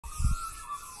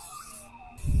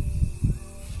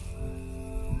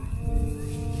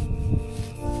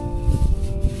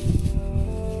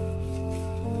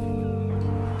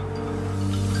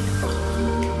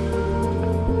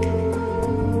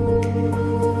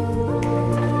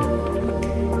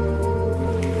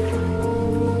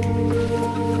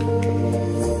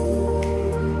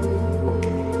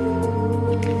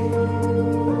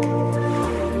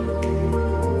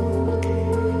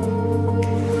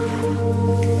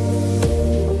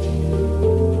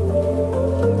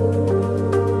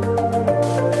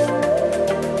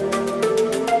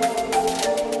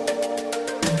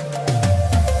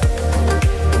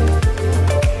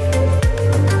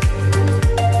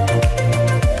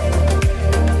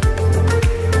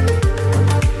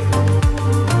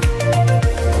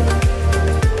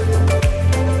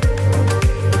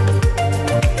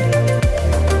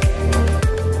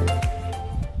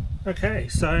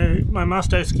so my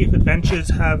Musto Skiff adventures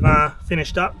have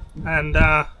finished up, and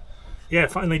yeah,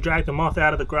 finally dragged the Moth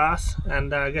out of the grass and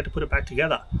get to put it back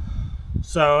together.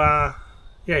 So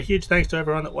yeah, huge thanks to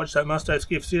everyone that watched that Musto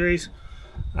Skiff series.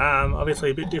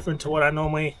 Obviously a bit different to what I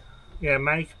normally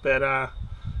make, but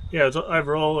yeah, it was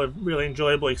overall a really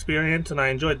enjoyable experience, and I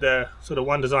enjoyed the sort of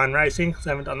one design racing because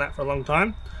I haven't done that for a long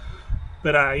time.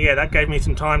 But yeah, that gave me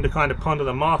some time to kind of ponder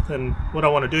the Moth and what I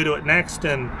want to do to it next,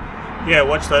 and yeah,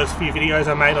 watch those few videos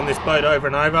I made on this boat over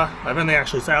and over. I've only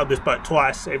actually sailed this boat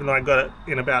twice, even though I got it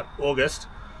in about August,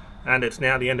 and it's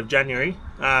now the end of January.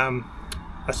 I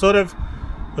sort of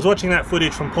was watching that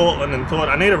footage from Portland and thought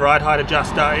I need a ride height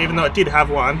adjuster, even though it did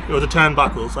have one. It was a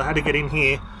turnbuckle, so I had to get in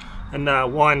here and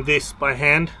wind this by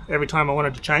hand every time I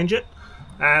wanted to change it,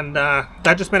 and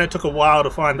that just meant it took a while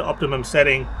to find the optimum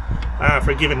setting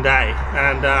for a given day.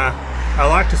 And I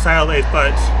like to sail these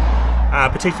boats,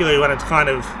 particularly when it's kind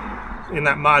of in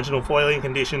that marginal foiling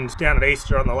conditions down at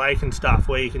Easter on the lake and stuff,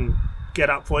 where you can get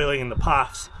up foiling in the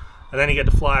puffs and then you get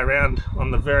to fly around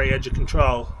on the very edge of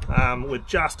control with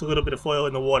just a little bit of foil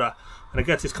in the water, and it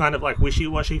gets this kind of like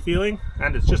wishy-washy feeling,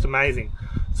 and it's just amazing.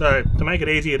 So to make it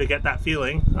easier to get that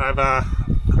feeling, I've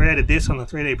created this on the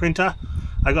 3D printer.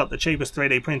 I got the cheapest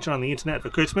 3D printer on the internet for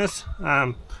Christmas,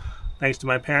 thanks to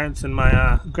my parents and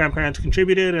my grandparents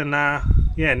contributed, and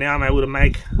yeah, now I'm able to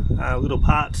make little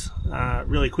parts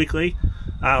really quickly.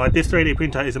 Like this 3D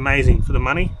printer is amazing for the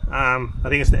money. I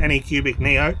think it's the Anycubic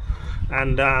Neo,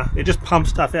 and it just pumps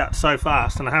stuff out so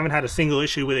fast, and I haven't had a single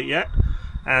issue with it yet.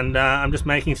 And I'm just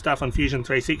making stuff on Fusion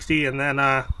 360 and then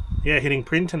yeah, hitting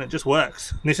print, and it just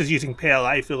works. And this is using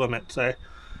PLA filament, so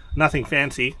nothing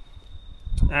fancy.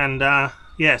 And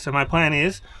yeah, so my plan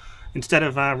is, instead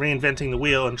of reinventing the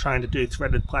wheel and trying to do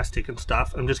threaded plastic and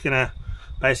stuff, I'm just gonna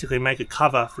basically make a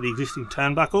cover for the existing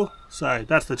turnbuckle. So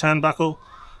that's the turnbuckle,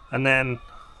 and then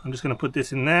I'm just gonna put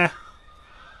this in there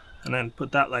and then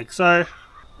put that like so,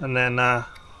 and then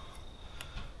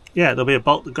yeah, there'll be a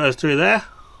bolt that goes through there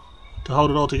to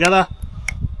hold it all together,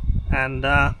 and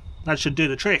that should do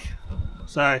the trick.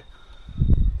 So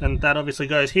then that obviously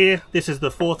goes here. This is the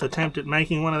fourth attempt at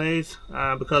making one of these,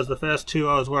 because the first two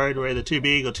I was worried were either too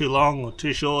big or too long or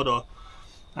too short, or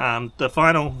the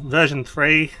final version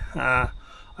 3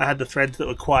 I had the threads that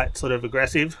were quite sort of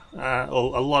aggressive,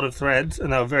 or a lot of threads,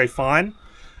 and they were very fine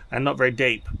and not very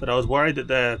deep, but I was worried that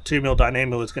the 2mm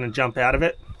dyneema was going to jump out of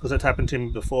it, because it's happened to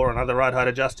me before on other ride height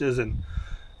adjusters, and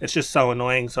it's just so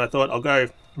annoying. So I thought I'll go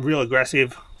real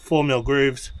aggressive, 4mm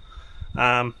grooves.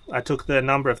 I took the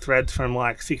number of threads from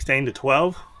like 16 to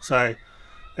 12, so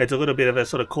it's a little bit of a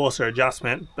sort of coarser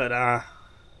adjustment, but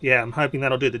yeah, I'm hoping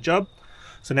that'll do the job.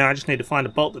 So now I just need to find a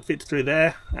bolt that fits through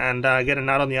there, and get a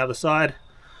nut on the other side,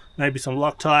 maybe some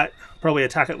Loctite, probably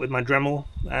attack it with my Dremel,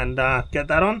 and get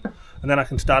that on, and then I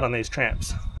can start on these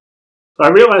tramps. So I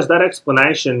realised that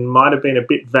explanation might have been a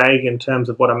bit vague in terms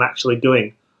of what I'm actually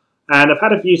doing. And I've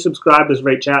had a few subscribers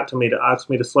reach out to me to ask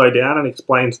me to slow down and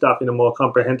explain stuff in a more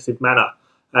comprehensive manner,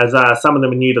 as some of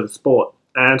them are new to the sport.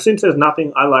 And since there's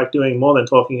nothing I like doing more than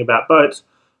talking about boats,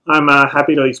 I'm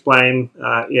happy to explain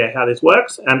yeah, how this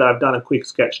works, and I've done a quick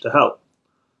sketch to help.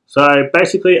 So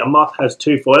basically a Moth has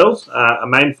two foils, a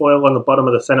main foil on the bottom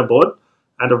of the centerboard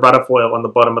and a rudder foil on the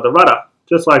bottom of the rudder,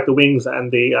 just like the wings and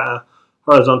the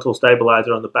horizontal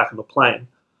stabilizer on the back of a plane.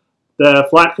 The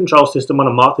flight control system on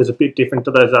a Moth is a bit different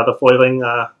to those other foiling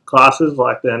classes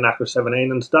like the NACRA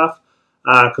 17 and stuff,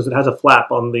 because it has a flap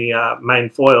on the main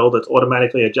foil that's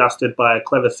automatically adjusted by a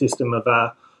clever system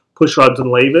of push rods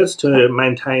and levers to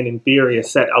maintain, in theory, a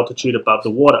set altitude above the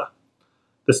water.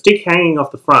 The stick hanging off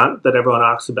the front that everyone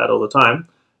asks about all the time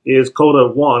is called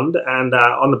a wand, and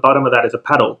on the bottom of that is a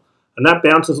paddle, and that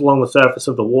bounces along the surface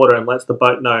of the water and lets the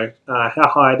boat know how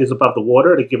high it is above the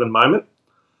water at a given moment.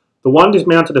 The wand is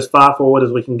mounted as far forward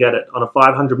as we can get it on a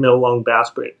 500mm long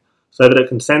bowsprit, so that it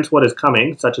can sense what is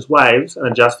coming, such as waves, and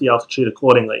adjust the altitude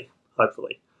accordingly,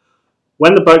 hopefully.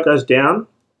 When the boat goes down,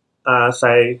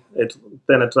 say it's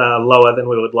lower than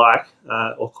we would like,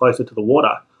 or closer to the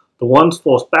water, the wand's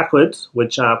forced backwards,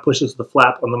 which pushes the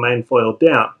flap on the main foil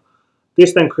down.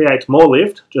 This then creates more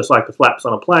lift, just like the flaps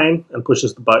on a plane, and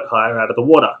pushes the boat higher out of the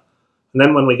water. And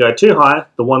then when we go too high,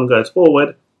 the wand goes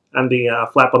forward, and the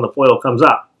flap on the foil comes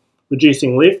up,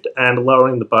 reducing lift and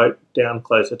lowering the boat down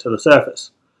closer to the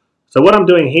surface. So what I'm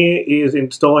doing here is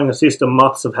installing a system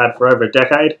Moths have had for over a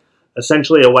decade,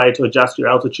 essentially a way to adjust your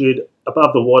altitude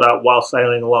above the water while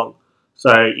sailing along.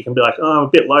 So you can be like, oh, I'm a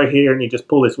bit low here, and you just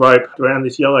pull this rope around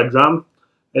this yellow drum.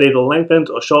 It either lengthens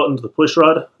or shortens the push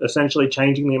rod, essentially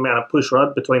changing the amount of push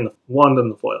rod between the wand and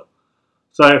the foil.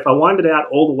 So if I wind it out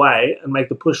all the way and make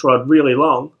the push rod really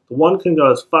long, the wand can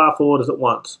go as far forward as it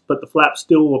wants, but the flap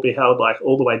still will be held like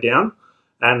all the way down,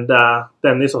 and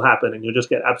then this will happen and you'll just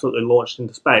get absolutely launched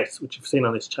into space, which you've seen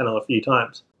on this channel a few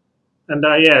times. And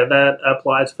yeah, that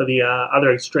applies for the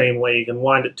other extreme where you can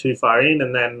wind it too far in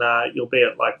and then you'll be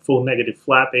at like full negative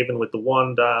flap even with the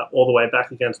wand all the way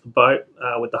back against the boat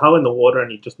with the hull in the water,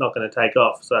 and you're just not going to take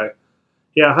off. So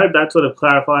yeah, I hope that sort of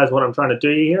clarifies what I'm trying to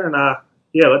do here, and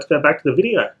yeah, let's go back to the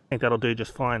video. I think that'll do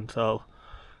just fine. So I'll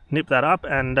nip that up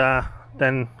and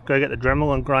then go get the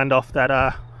Dremel and grind off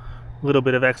that little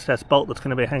bit of excess bolt that's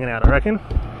going to be hanging out, I reckon.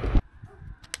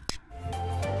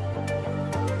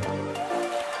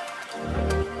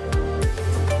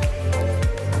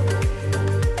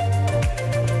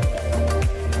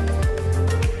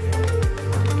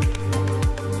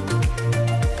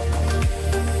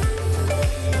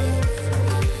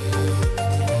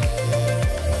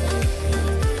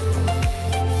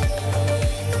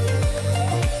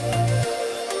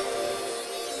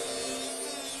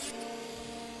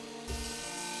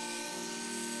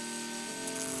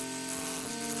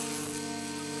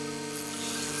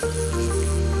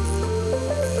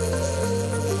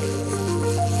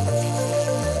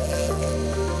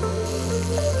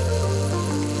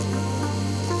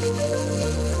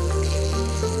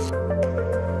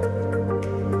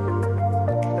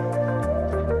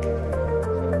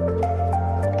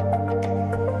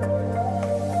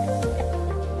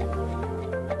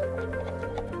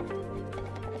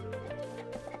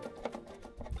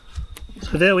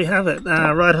 So there we have it,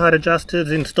 ride height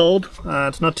adjusters installed.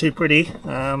 It's not too pretty,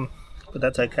 but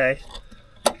that's okay.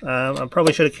 I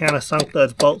probably should have countersunk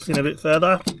those bolts in a bit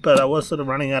further, but I was sort of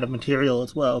running out of material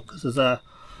as well because there's not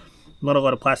a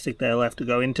lot of plastic there left to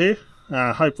go into.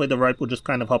 Hopefully the rope will just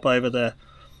kind of hop over the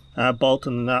bolt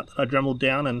and nut that I dremeled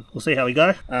down, and we'll see how we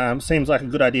go. Seems like a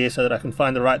good idea so that I can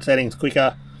find the right settings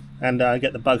quicker and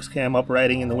get the bug cam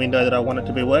operating in the window that I want it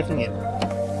to be working in.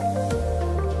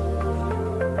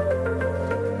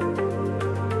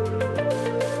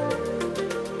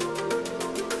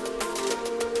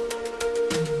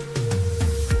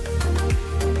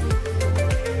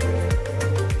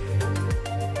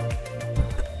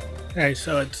 Okay,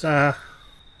 so it's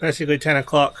basically 10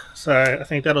 o'clock, so I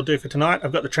think that'll do for tonight.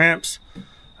 I've got the tramps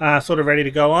sort of ready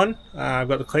to go on. I've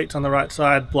got the cleats on the right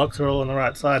side, blocks are all on the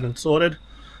right side and sorted.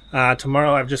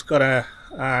 Tomorrow I've just got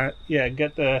to yeah,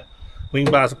 get the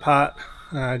wing bars apart,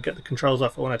 get the controls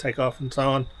off I want to take off and so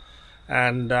on,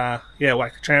 and yeah,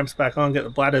 whack the tramps back on, get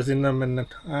the bladders in them, and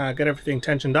get everything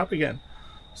tensioned up again.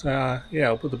 So yeah,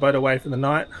 I'll put the boat away for the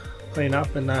night, clean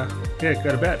up, and yeah,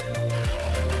 go to bed.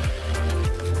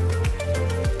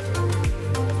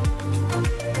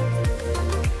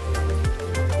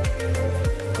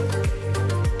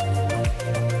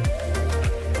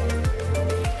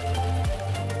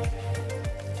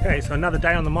 Okay, so another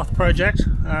day on the Moth project.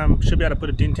 Should be able to put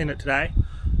a dint in it today.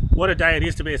 What a day it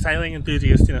is to be a sailing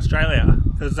enthusiast in Australia,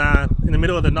 because in the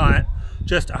middle of the night,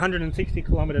 just 160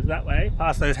 kilometres that way,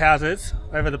 past those houses,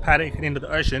 over the paddock and into the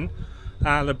ocean,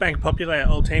 the Bank Populaire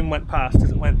old team went past as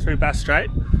it went through Bass Strait,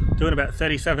 doing about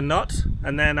 37 knots,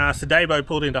 and then Sedabo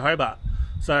pulled into Hobart.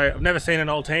 So I've never seen an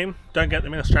old team, don't get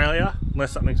them in Australia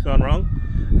unless something's gone wrong.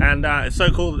 And it's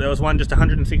so cool that there was one just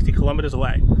 160 kilometres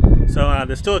away. So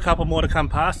there's still a couple more to come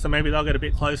past, so maybe they'll get a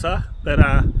bit closer. But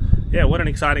yeah, what an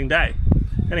exciting day.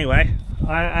 Anyway,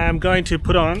 I am going to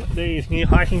put on these new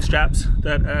hiking straps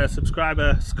that a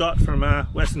subscriber, Scott from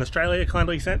Western Australia,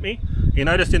 kindly sent me. You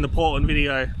noticed in the Portland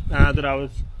video that I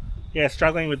was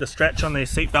struggling with the stretch on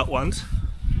these seatbelt ones.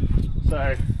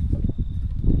 So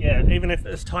yeah, even if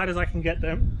as tight as I can get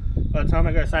them, by the time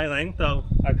I go sailing,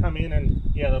 I come in and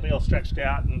yeah, they'll be all stretched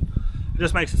out, and it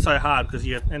just makes it so hard because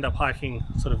you end up hiking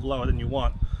sort of lower than you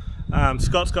want.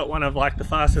 Scott's got one of like the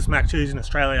fastest Mach 2s in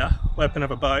Australia, weapon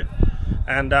of a boat,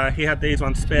 and he had these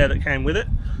ones spare that came with it.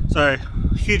 So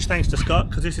huge thanks to Scott,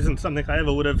 because this isn't something I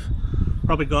ever would have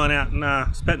probably gone out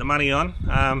and spent the money on.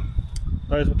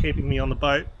 Those were keeping me on the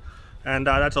boat, and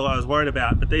that's all I was worried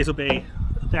about. But these will be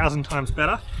 1,000 times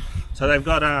better. So they've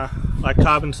got like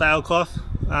carbon sailcloth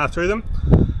through them.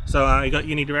 So you got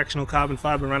unidirectional carbon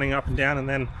fibre running up and down, and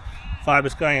then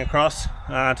fibres going across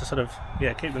to sort of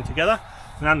keep them together.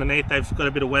 And underneath they've got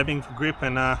a bit of webbing for grip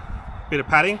and a bit of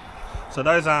padding. So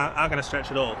those aren't going to stretch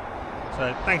at all.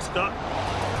 So thanks, Scott.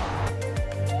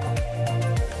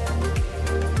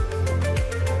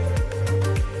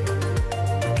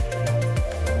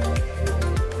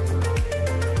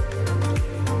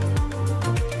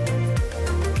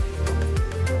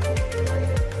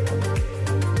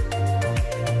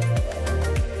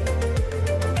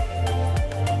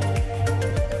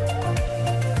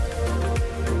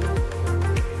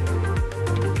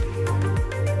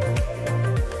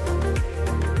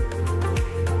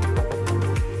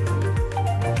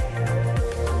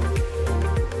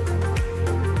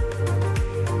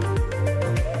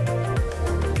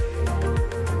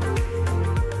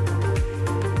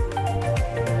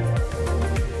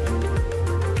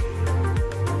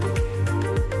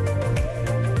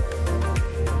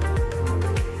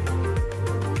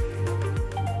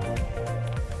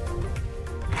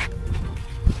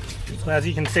 as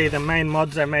you can see, the main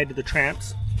mods I made to the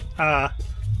tramps are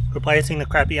replacing the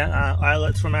crappy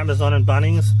eyelets from Amazon and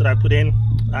Bunnings that I put in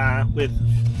with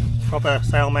proper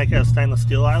sailmaker stainless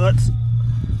steel eyelets.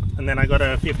 And then I got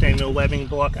a 15mm webbing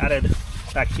block added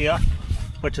back here,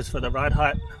 which is for the ride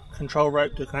height control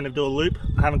rope to kind of do a loop.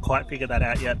 I haven't quite figured that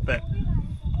out yet, but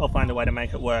I'll find a way to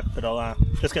make it work. But I'll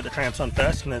just get the tramps on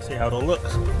first and then see how it all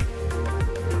looks.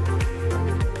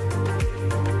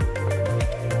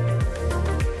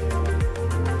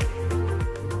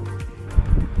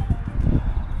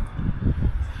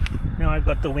 Now I've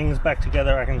got the wings back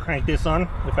together, I can crank this on.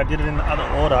 If I did it in the other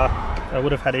order, I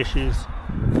would have had issues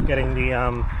getting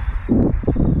the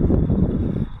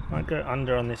might go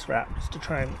under on this wrap just to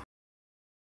try and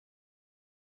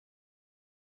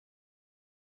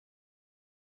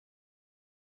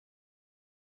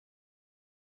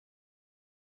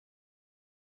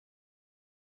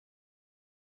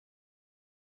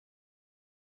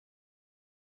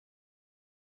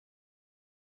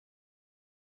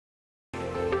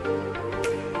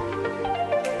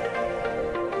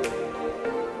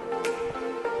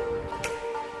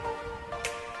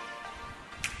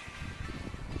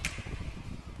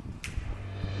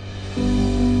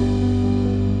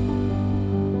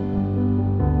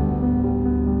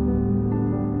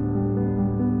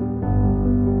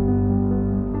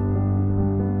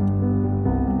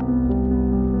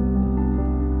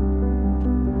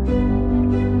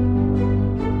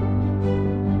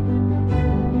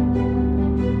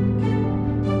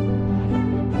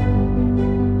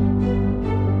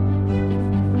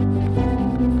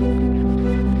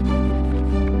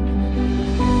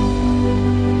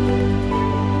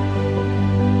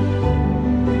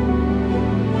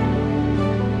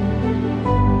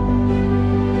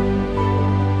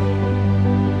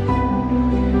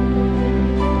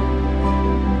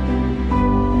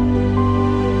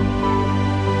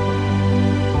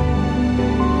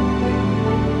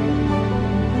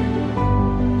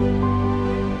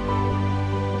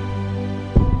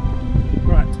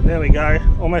there we go,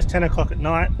 almost 10 o'clock at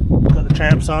night, got the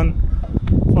tramps on,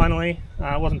 finally.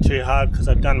 It wasn't too hard because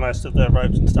I'd done most of the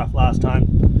ropes and stuff last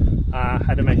time.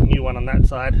 Had to make a new one on that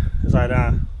side because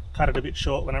I'd cut it a bit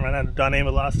short when I ran out of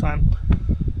Dyneema last time.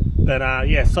 But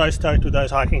yeah, so stoked with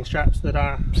those hiking straps that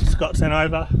Scott sent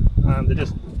over. They're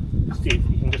just stiff,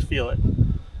 you can just feel it.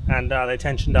 And they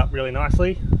tensioned up really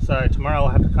nicely. So tomorrow I'll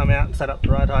have to come out and set up the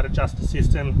ride height adjuster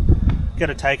system, get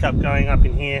a take up going up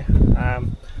in here.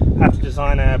 Have to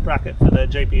design a bracket for the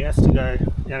GPS to go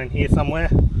down in here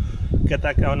somewhere, get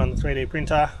that going on the 3D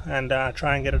printer, and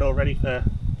try and get it all ready for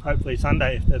hopefully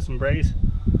Sunday if there's some breeze.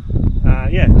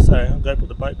 Yeah, so I'll go put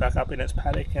the boat back up in its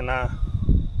paddock and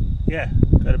yeah,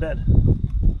 go to bed.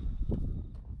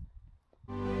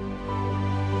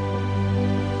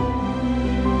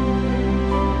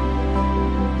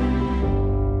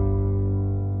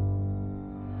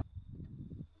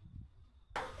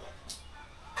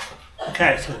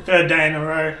 Okay, so third day in a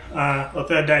row, or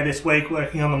third day this week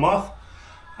working on the Moth.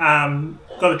 Got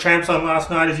the tramps on last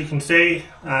night, as you can see.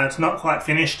 It's not quite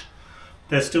finished.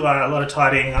 There's still a lot of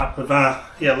tidying up of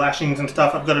yeah, lashings and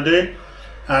stuff I've got to do.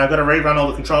 I've got to rerun all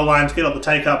the control lines, get all the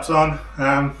take-ups on.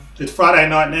 It's Friday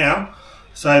night now,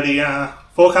 so the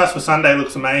forecast for Sunday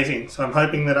looks amazing. So I'm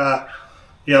hoping that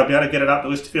yeah, I'll be able to get it up to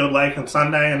Lysterfield Lake on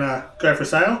Sunday and go for a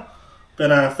sail.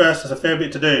 But first there's a fair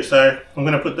bit to do, so I'm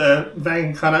going to put the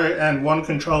vane cutter and wand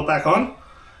control back on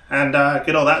and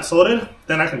get all that sorted.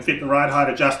 Then I can fit the ride height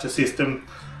adjuster system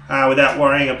without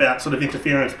worrying about sort of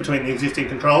interference between the existing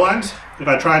control lines. If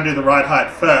I try and do the ride height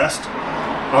first,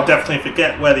 I'll definitely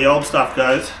forget where the old stuff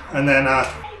goes and then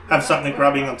have something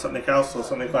rubbing on something else or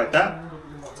something like that.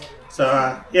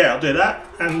 So yeah, I'll do that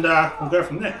and we'll go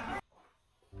from there.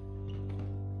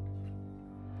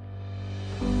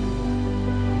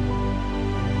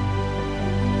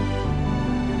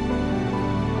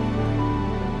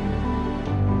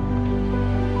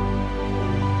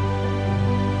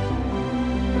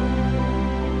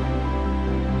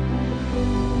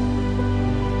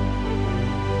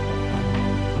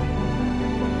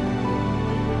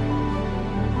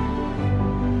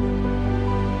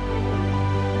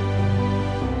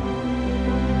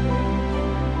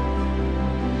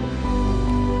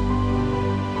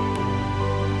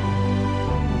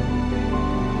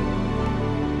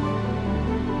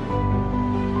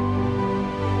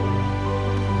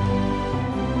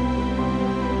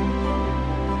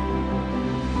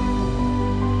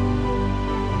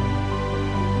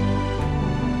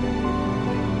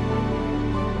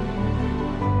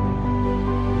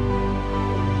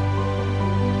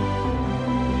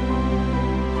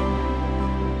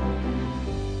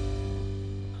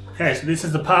 Okay, so this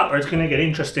is the part where it's going to get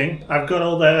interesting. I've got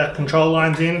all the control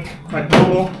lines in like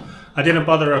normal. I didn't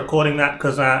bother recording that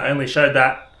because I only showed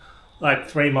that like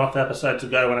 3 Moth episodes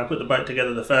ago when I put the boat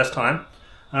together the first time.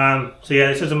 So yeah,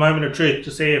 this is a moment of truth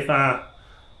to see if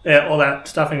yeah, all that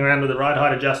stuffing around with the ride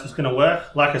height adjuster is going to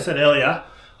work. Like I said earlier,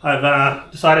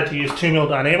 I've decided to use 2mm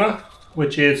Dyneema,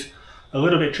 which is a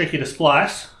little bit tricky to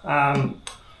splice.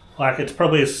 Like it's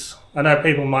probably, I know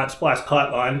people might splice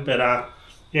kite line, but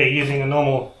yeah, using a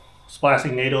normal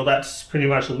splicing needle, that's pretty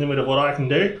much the limit of what I can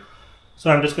do. So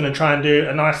I'm just going to try and do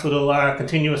a nice little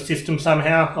continuous system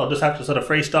somehow. I'll just have to sort of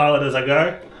freestyle it as I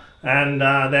go, and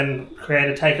then create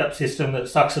a take-up system that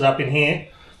sucks it up in here.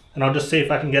 And I'll just see if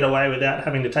I can get away without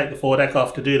having to take the foredeck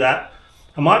off to do that.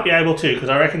 I might be able to, because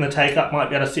I reckon the take-up might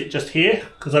be able to sit just here,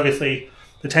 because obviously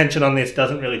the tension on this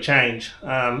doesn't really change.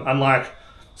 Unlike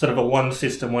sort of a one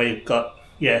system where you've got,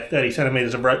 yeah, 30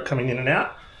 centimeters of rope coming in and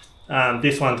out.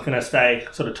 This one's going to stay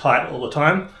sort of tight all the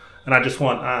time, and I just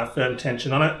want firm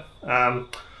tension on it. I'm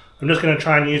just going to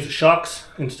try and use the shocks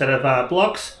instead of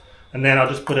blocks, and then I'll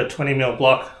just put a 20mm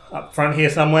block up front here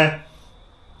somewhere.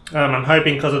 I'm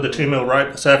hoping because of the 2mm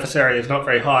rope, the surface area is not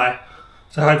very high,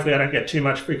 so hopefully I don't get too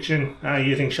much friction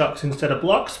using shocks instead of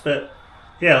blocks. But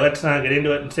yeah, let's get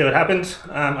into it and see what happens.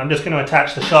 I'm just going to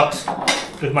attach the shocks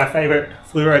with my favourite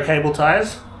fluoro cable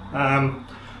ties.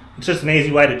 It's just an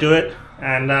easy way to do it.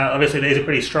 And obviously these are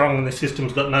pretty strong and the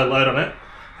system's got no load on it,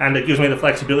 and it gives me the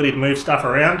flexibility to move stuff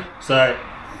around. So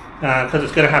because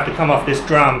it's going to have to come off this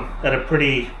drum at a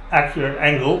pretty accurate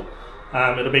angle,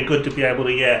 it'll be good to be able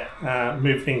to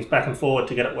move things back and forward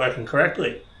to get it working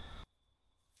correctly.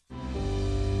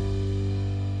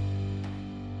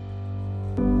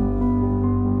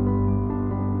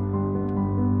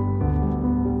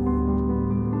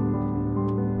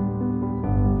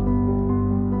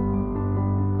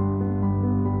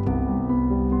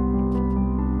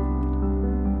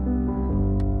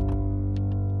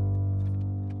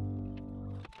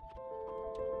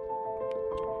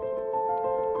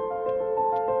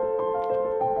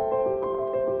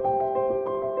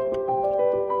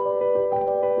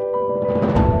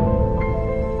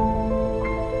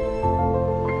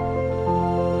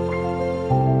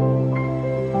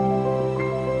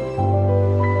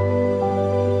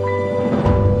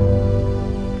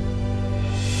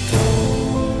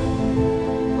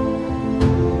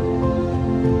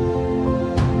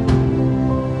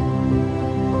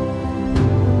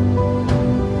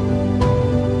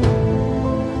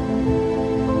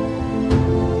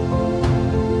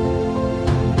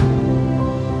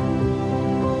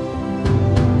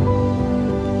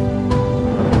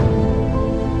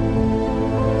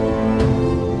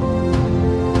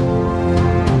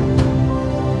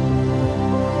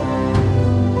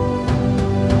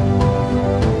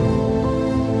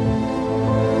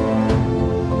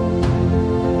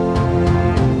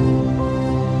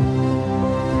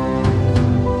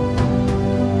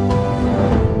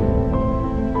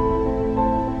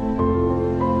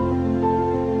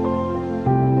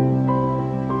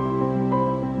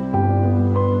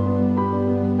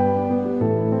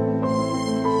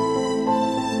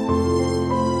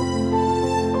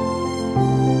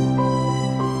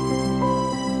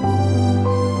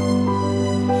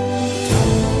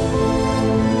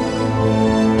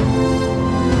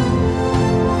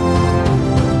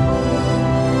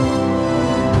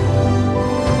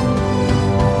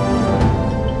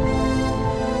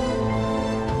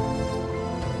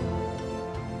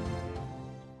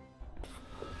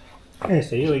 Okay,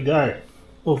 so here we go,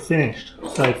 all finished.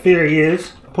 So theory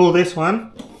is, pull this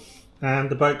one and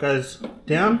the boat goes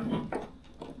down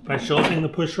by shortening the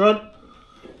push rod,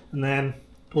 and then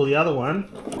pull the other one,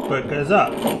 the boat goes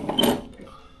up.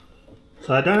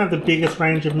 So I don't have the biggest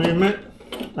range of movement.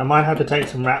 I might have to take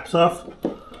some wraps off.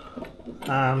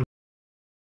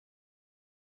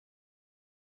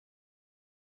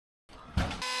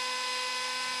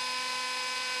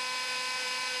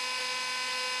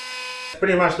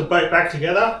 Pretty much the boat back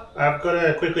together. I've got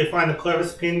to quickly find the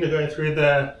clevis pin to go through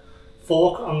the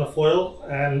fork on the foil,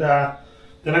 and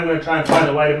then I'm going to try and find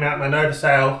a way to mount my Nova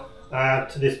sail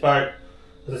to this boat,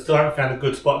 because I still haven't found a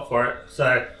good spot for it.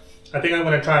 So I think I'm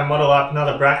going to try and model up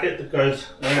another bracket that goes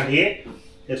around here.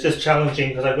 It's just challenging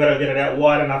because I've got to get it out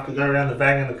wide enough to go around the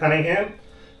Vang and the Cunningham,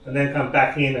 and then come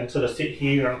back in and sort of sit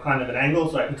here on kind of an angle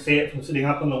so I can see it from sitting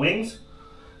up on the wings.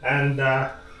 And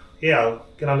yeah, I'll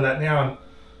get onto that now and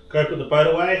go put the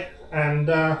boat away and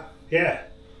yeah,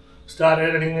 start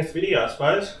editing this video, I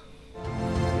suppose.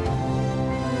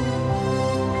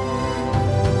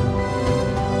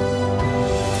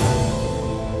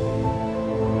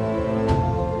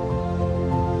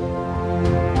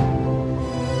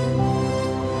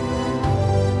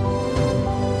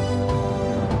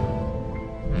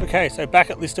 Okay, so back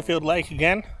at Lysterfield Lake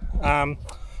again.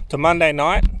 It's a Monday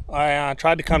night. I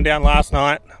tried to come down last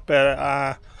night, but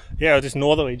yeah, it was just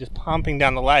northerly, just pumping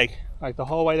down the lake, like the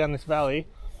whole way down this valley.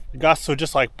 The gusts were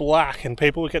just like black, and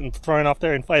people were getting thrown off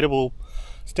their inflatable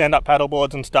stand-up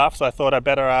paddleboards and stuff. So I thought I'd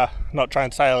better not try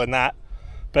and sail in that.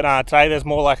 But today there's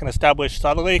more like an established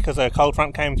southerly because a cold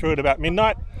front came through at about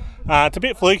midnight. It's a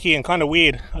bit fluky and kind of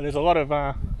weird. There's a lot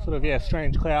of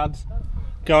strange clouds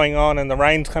going on, and the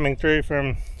rain's coming through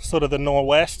from sort of the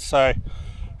northwest. So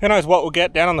who knows what we'll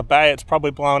get down on the bay. It's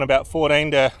probably blowing about 14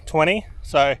 to 20.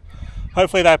 So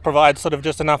hopefully that provides sort of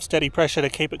just enough steady pressure to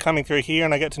keep it coming through here,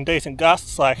 and I get some decent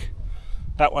gusts like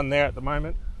that one there at the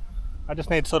moment. I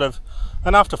just need sort of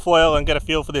enough to foil and get a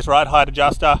feel for this ride height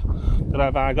adjuster that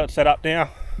I've got set up now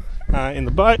in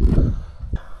the boat,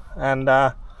 and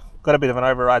got a bit of an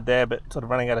override there, but sort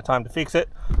of running out of time to fix it.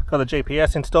 Got the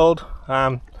GPS installed.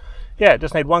 Yeah,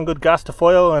 just need one good gust to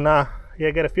foil and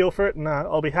yeah, get a feel for it, and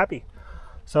I'll be happy.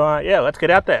 So yeah, let's get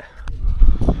out there.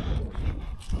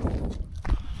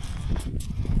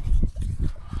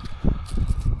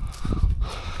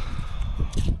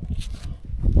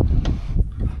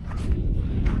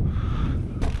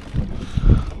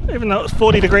 Even though it was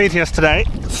 40 degrees yesterday,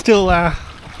 it's still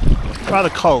rather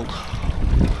cold.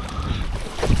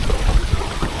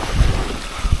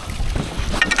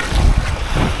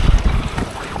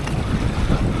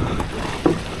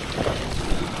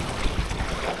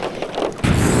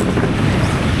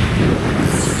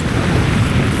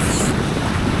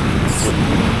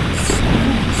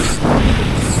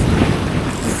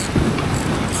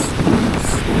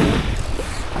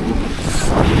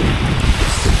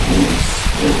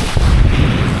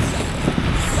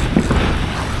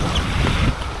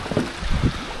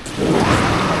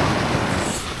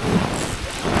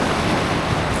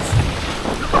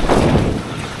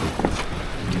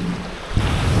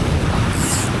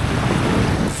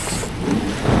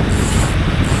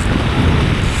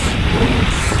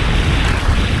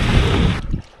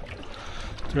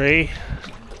 Three,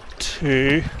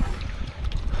 two,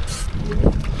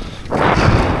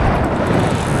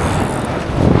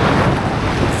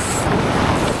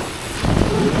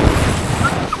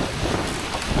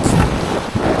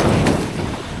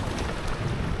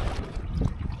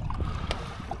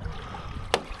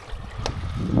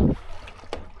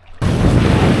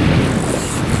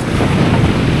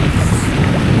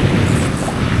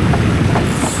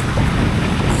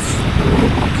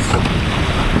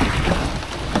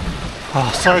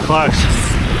 oh, so close.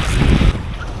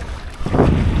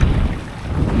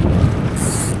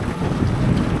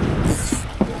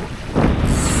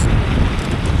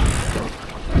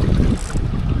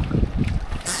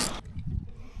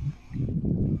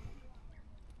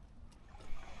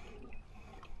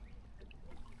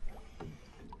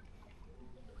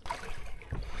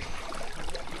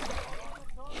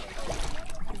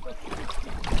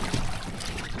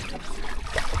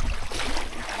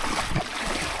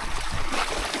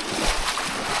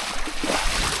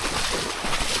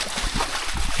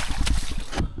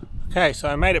 Okay, so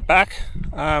I made it back.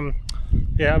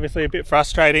 Yeah, obviously a bit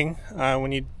frustrating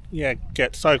when you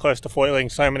get so close to foiling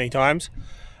so many times.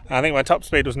 I think my top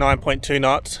speed was 9.2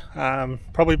 knots.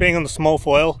 Probably being on the small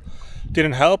foil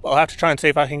didn't help. I'll have to try and see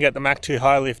if I can get the Mach 2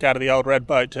 high lift out of the old red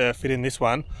boat to fit in this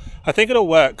one. I think it'll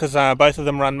work because both of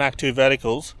them run Mach 2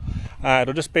 verticals.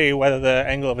 It'll just be whether the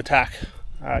angle of attack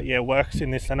works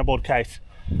in this centerboard case.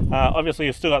 Obviously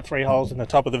you've still got 3 holes in the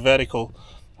top of the vertical,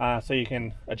 so you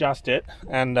can adjust it.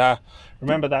 And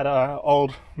remember that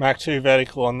old Mach 2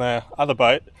 vertical on the other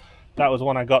boat, that was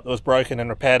one I got that was broken and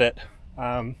repaired it,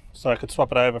 so I could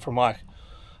swap it over from like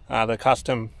the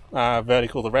custom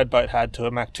vertical the red boat had to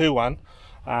a Mach 2 one.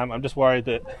 I'm just worried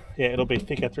that it'll be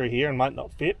thicker through here and might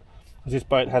not fit, because this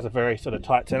boat has a very sort of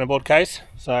tight centerboard case.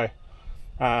 So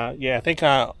yeah, I think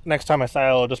next time I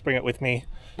sail I'll just bring it with me,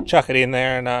 chuck it in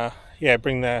there, and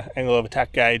bring the angle of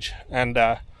attack gauge and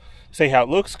see how it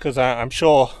looks, because I'm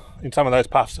sure in some of those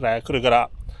puffs today I could have got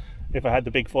up if I had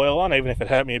the big foil on, even if it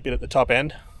hurt me a bit at the top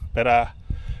end. But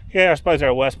yeah, I suppose there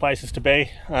are worse places to be.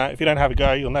 If you don't have a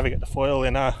go, you'll never get the foil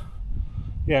in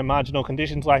marginal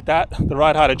conditions like that. The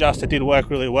ride height adjuster did work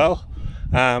really well.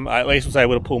 I at least was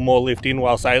able to pull more lift in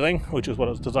while sailing, which is what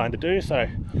it was designed to do. So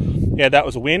yeah, that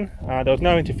was a win. There was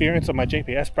no interference on my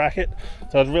GPS bracket,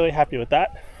 so I was really happy with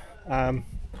that.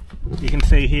 You can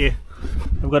see here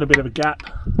I've got a bit of a gap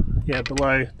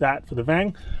below that for the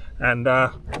vang, and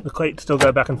the cleats still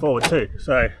go back and forward too.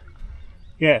 So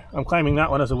yeah, I'm claiming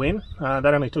that one as a win. That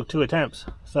only took 2 attempts.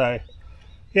 So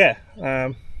yeah,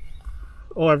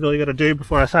 all I've really got to do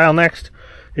before I sail next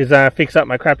is fix up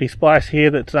my crappy splice here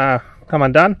that's come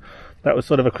undone. that was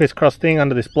sort of a crisscross thing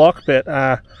under this block, but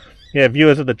yeah,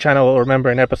 viewers of the channel will remember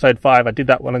in episode 5 I did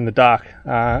that one in the dark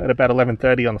at about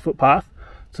 11:30 on the footpath.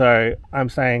 So I'm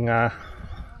saying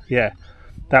yeah,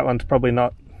 that one's probably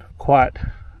not quite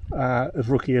as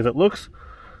rookie as it looks,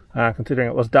 considering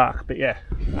it was dark. But yeah,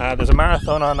 there's a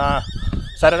marathon on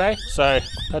Saturday, so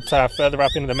that's further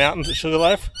up into the mountains at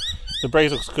Sugarloaf. The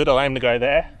breeze looks good, I'll aim to go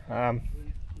there.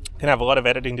 Can have a lot of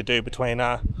editing to do between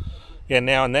yeah,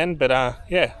 now and then, but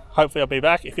yeah, hopefully I'll be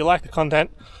back. If you like the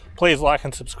content, please like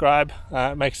and subscribe.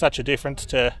 It makes such a difference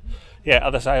to, yeah,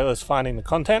 other sailors finding the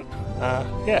content.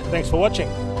 Yeah, thanks for watching.